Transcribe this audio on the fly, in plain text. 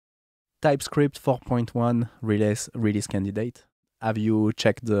TypeScript 4.1 release candidate. Have you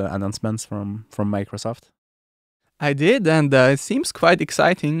checked the announcements from Microsoft? I did, and it seems quite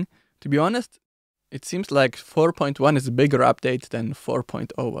exciting. To be honest, it seems like 4.1 is a bigger update than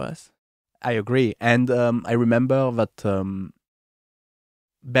 4.0 was. I agree. And I remember that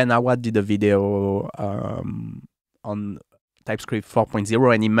Ben Awad did a video on TypeScript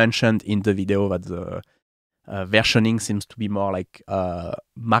 4.0, and he mentioned in the video that the versioning seems to be more like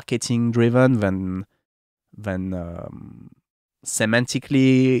marketing driven than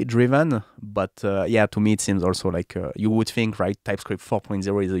semantically driven. But yeah, to me it seems also like you would think, right, TypeScript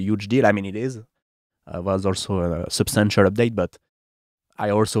 4.0 is a huge deal. I mean, it is. Was also a substantial update, but I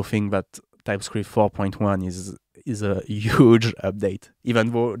also think that TypeScript 4.1 is a huge update,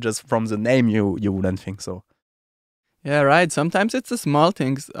 even though just from the name you wouldn't think so. Yeah, right. Sometimes it's the small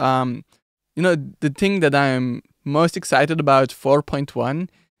things. The thing that I'm most excited about 4.1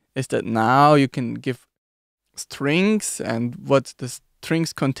 is that now you can give strings and what the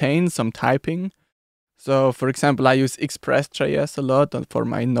strings contain some typing. So, for example, I use Express.js a lot for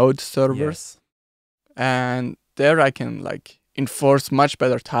my Node servers. Yes. And there I can enforce much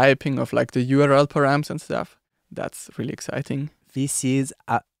better typing of the URL params and stuff. That's really exciting. This is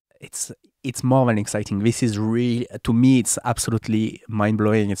it's more than exciting. This is really, to me, it's absolutely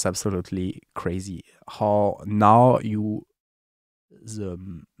mind-blowing. It's absolutely crazy how now the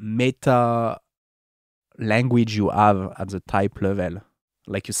meta language you have at the type level,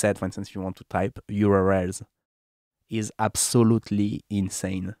 like you said, for instance, if you want to type URLs, is absolutely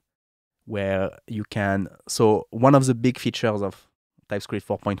insane. Where you can, so one of the big features of TypeScript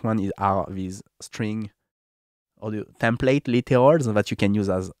 4.1 are these string or the template literals that you can use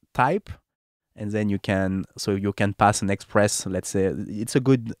as type, and then you can pass an express. Let's say it's a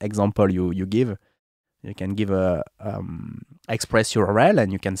good example you give. You can give a express URL,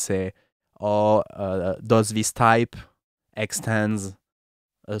 and you can say, does this type extends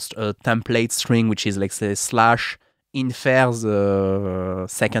a template string, which is like say slash infer the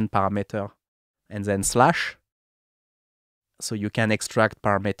second parameter and then slash. So you can extract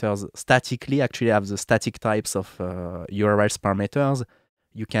parameters statically, actually have the static types of URLs parameters.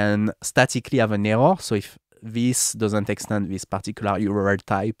 You can statically have an error. So if this doesn't extend this particular URL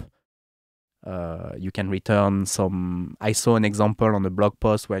type, you can return some. I saw an example on the blog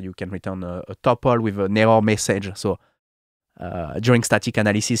post where you can return a tuple with an error message. So during static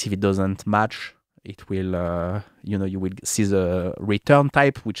analysis, if it doesn't match, it will, you will see the return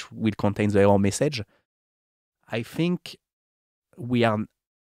type, which will contain the error message. I think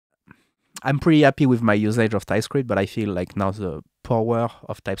I'm pretty happy with my usage of TypeScript, but I feel like now the power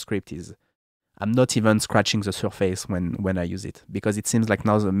of TypeScript is, I'm not even scratching the surface when I use it, because it seems like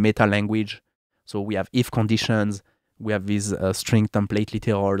now the meta language. So we have if conditions, we have these string template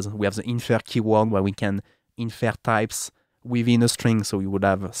literals, we have the infer keyword where we can infer types within a string. So you would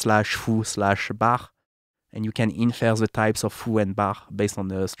have slash foo slash bar, and you can infer the types of foo and bar based on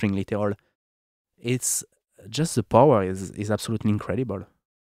the string literal. It's just, the power is absolutely incredible.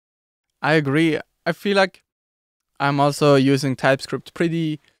 I agree. I feel like I'm also using TypeScript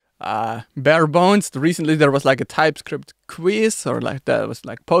pretty bare bones. Recently there was a TypeScript quiz, or that was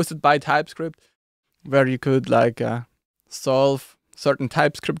posted by TypeScript, where you could solve certain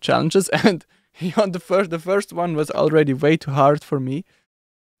TypeScript challenges, and the first one was already way too hard for me.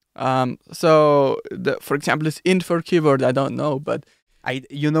 So for example, this infer keyword, I don't know, but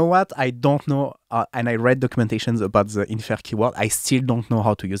you know what? I don't know, and I read documentations about the infer keyword. I still don't know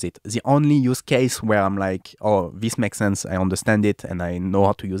how to use it. The only use case where I'm like, oh, this makes sense, I understand it, and I know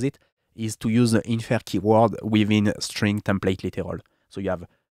how to use it, is to use the infer keyword within string template literal. So you have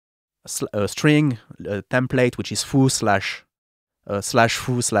a string template, which is foo slash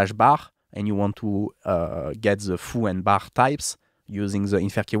foo slash bar, and you want to get the foo and bar types using the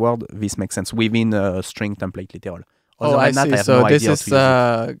infer keyword. This makes sense within a string template literal. I see. So this is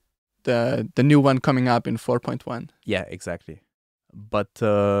the new one coming up in 4.1. Yeah, exactly. But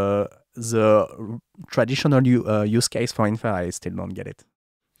the traditional use case for infer, I still don't get it.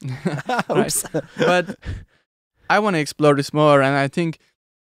 Oops. But I want to explore this more, and I think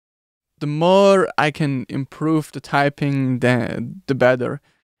the more I can improve the typing, the better.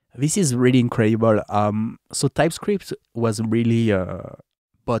 This is really incredible. So TypeScript was really a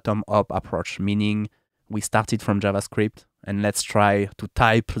bottom-up approach, meaning we started from JavaScript and let's try to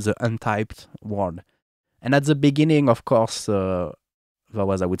type the untyped word. And at the beginning, of course, that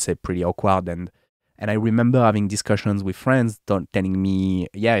was, I would say, pretty awkward. And I remember having discussions with friends telling me,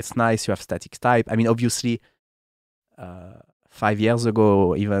 yeah, it's nice, you have static type. I mean, obviously, 5 years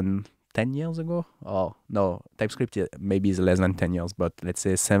ago, even 10 years ago. Oh, no, TypeScript maybe is less than 10 years, but let's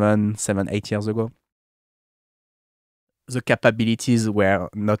say 7, 8 years ago. The capabilities were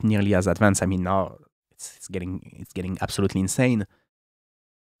not nearly as advanced. I mean, now it's getting absolutely insane.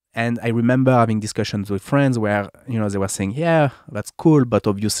 And I remember having discussions with friends where, they were saying, yeah, that's cool, but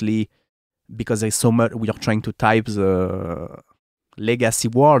obviously, because there's so much, we are trying to type the legacy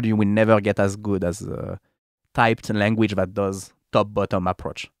word, you will never get as good as a typed language that does top-bottom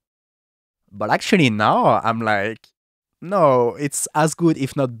approach. But actually now, I'm like, no, it's as good,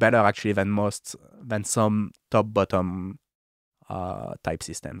 if not better, actually, than some top-bottom type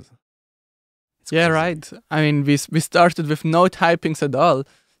systems. It's Yeah, crazy. right. I mean, we started with no typings at all,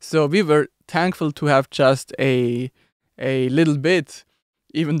 so we were thankful to have just a little bit,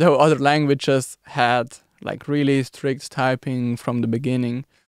 even though other languages had like really strict typing from the beginning.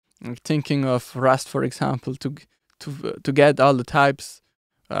 Like thinking of Rust, for example, to get all the types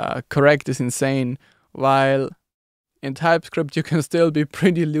correct is insane. While in TypeScript you can still be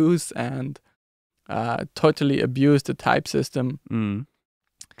pretty loose and totally abuse the type system.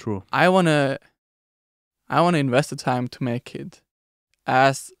 True. I wanna invest the time to make it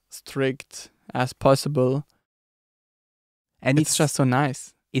as strict as possible. And it's just so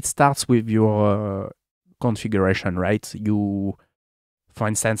nice. It starts with your configuration, right? For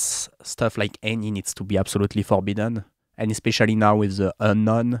instance, stuff like any needs to be absolutely forbidden. And especially now with the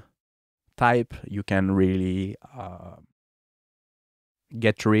unknown type, you can really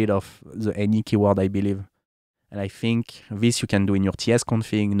get rid of the any keyword, I believe. And I think this you can do in your TS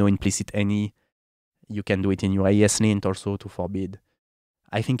config, no implicit any. You can do it in your ESLint also to forbid.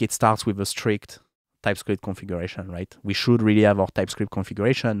 I think it starts with a strict TypeScript configuration, right? We should really have our TypeScript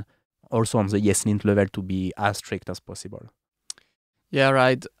configuration also on the ESLint level to be as strict as possible. Yeah,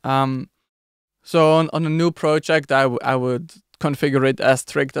 right. So on a new project, I would configure it as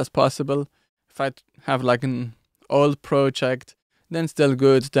strict as possible. If I have like an old project, then still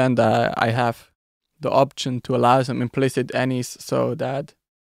good. Then I have the option to allow some implicit any's so that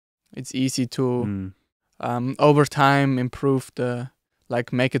it's easy to over time improve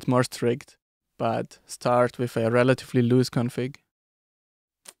make it more strict, but start with a relatively loose config.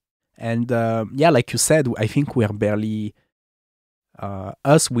 And like you said, I think we're barely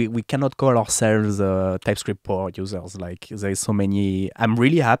we cannot call ourselves TypeScript power users. Like there's so many. I'm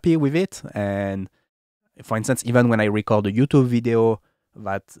really happy with it. And for instance, even when I record a YouTube video,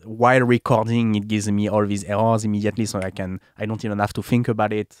 that while recording it gives me all these errors immediately, so I don't even have to think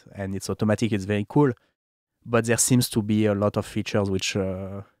about it, and it's automatic. It's very cool. But there seems to be a lot of features which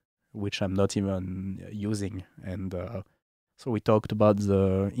I'm not even using. And so we talked about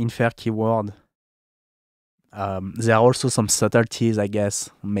the infer keyword. There are also some subtleties, I guess.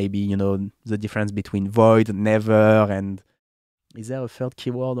 Maybe, the difference between void, never, and is there a third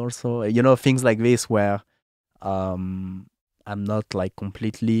keyword also? Things like this where I'm not like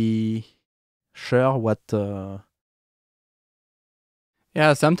completely sure what.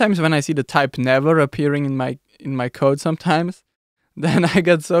 Yeah, sometimes when I see the type never appearing in my code, sometimes, then I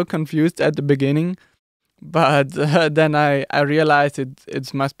get so confused at the beginning. But then I realized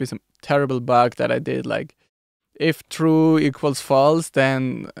it must be some terrible bug that I did. Like, if true equals false,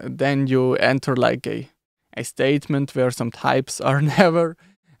 then you enter like a statement where some types are never,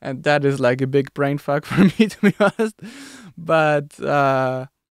 and that is like a big brain fuck for me, to be honest. But there are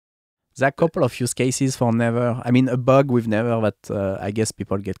a couple of use cases for never. I mean, a bug with never that I guess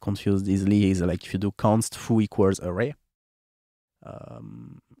people get confused easily is like if you do const foo equals array,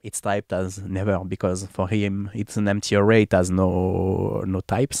 it's typed as never because for him it's an empty array. It has no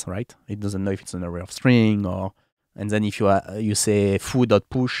types, right? It doesn't know if it's an array of string or. And then if you say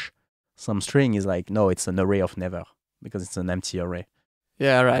foo.push some string, is like, no, it's an array of never because it's an empty array.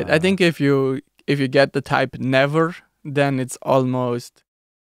 Yeah, right. I think if you get the type never, then it's almost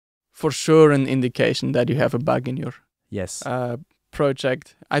for sure an indication that you have a bug in your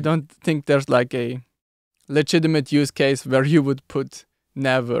project. I don't think there's like a legitimate use case where you would put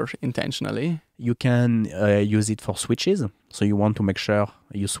never intentionally. You can use it for switches. So you want to make sure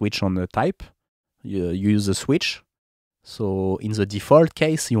you switch on the type. You use a switch. So in the default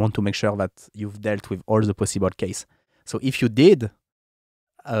case, you want to make sure that you've dealt with all the possible case. So if you did,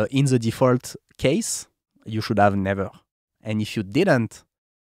 in the default case, you should have never. And if you didn't,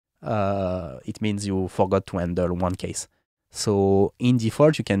 it means you forgot to handle one case. So in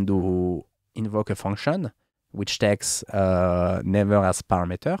default, you can invoke a function which takes never as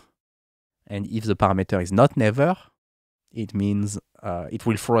parameter. And if the parameter is not never, it means it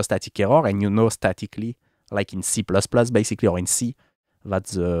will throw a static error, and statically, like in C++ basically, or in C, that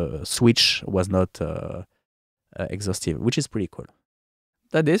the switch was not exhaustive, which is pretty cool.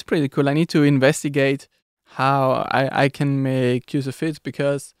 That is pretty cool. I need to investigate how I can make use of it,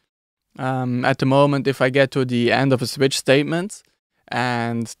 because at the moment, if I get to the end of a switch statement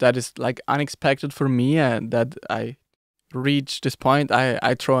and that is like unexpected for me, that I reach this point,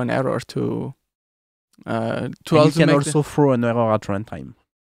 I throw an error to And also you can make also throw an error at runtime,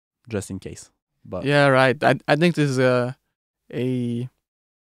 just in case. But yeah, right. I think this is a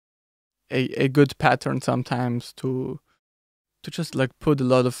good pattern sometimes to just like put a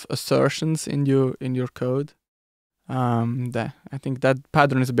lot of assertions in your code. That I think that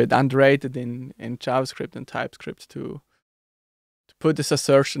pattern is a bit underrated in JavaScript and TypeScript, to put these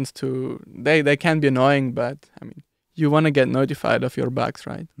assertions. To they can be annoying, but I mean, you want to get notified of your bugs,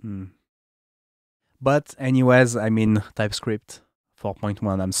 right? But anyways, I mean, TypeScript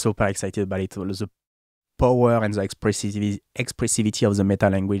 4.1, I'm super excited about it. The power and the expressivity of the meta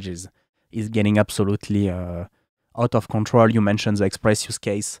language is getting absolutely out of control. You mentioned the Express use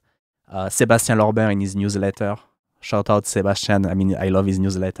case. Sébastien Lorbert in his newsletter. Shout out Sébastien. I mean, I love his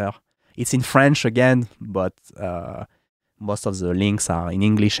newsletter. It's in French again, but most of the links are in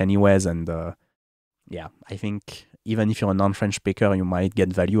English anyways. And yeah, I think even if you're a non-French speaker, you might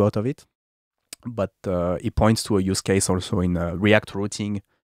get value out of it. But it points to a use case also in React routing,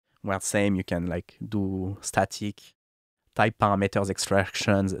 where same you can like do static type parameters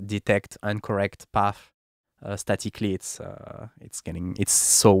extractions, detect incorrect path statically. It's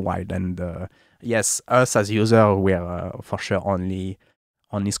so wide, and yes, us as user, we're for sure only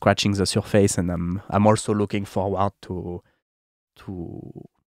scratching the surface, and I'm also looking forward to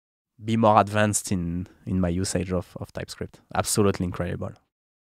be more advanced in my usage of TypeScript. Absolutely incredible.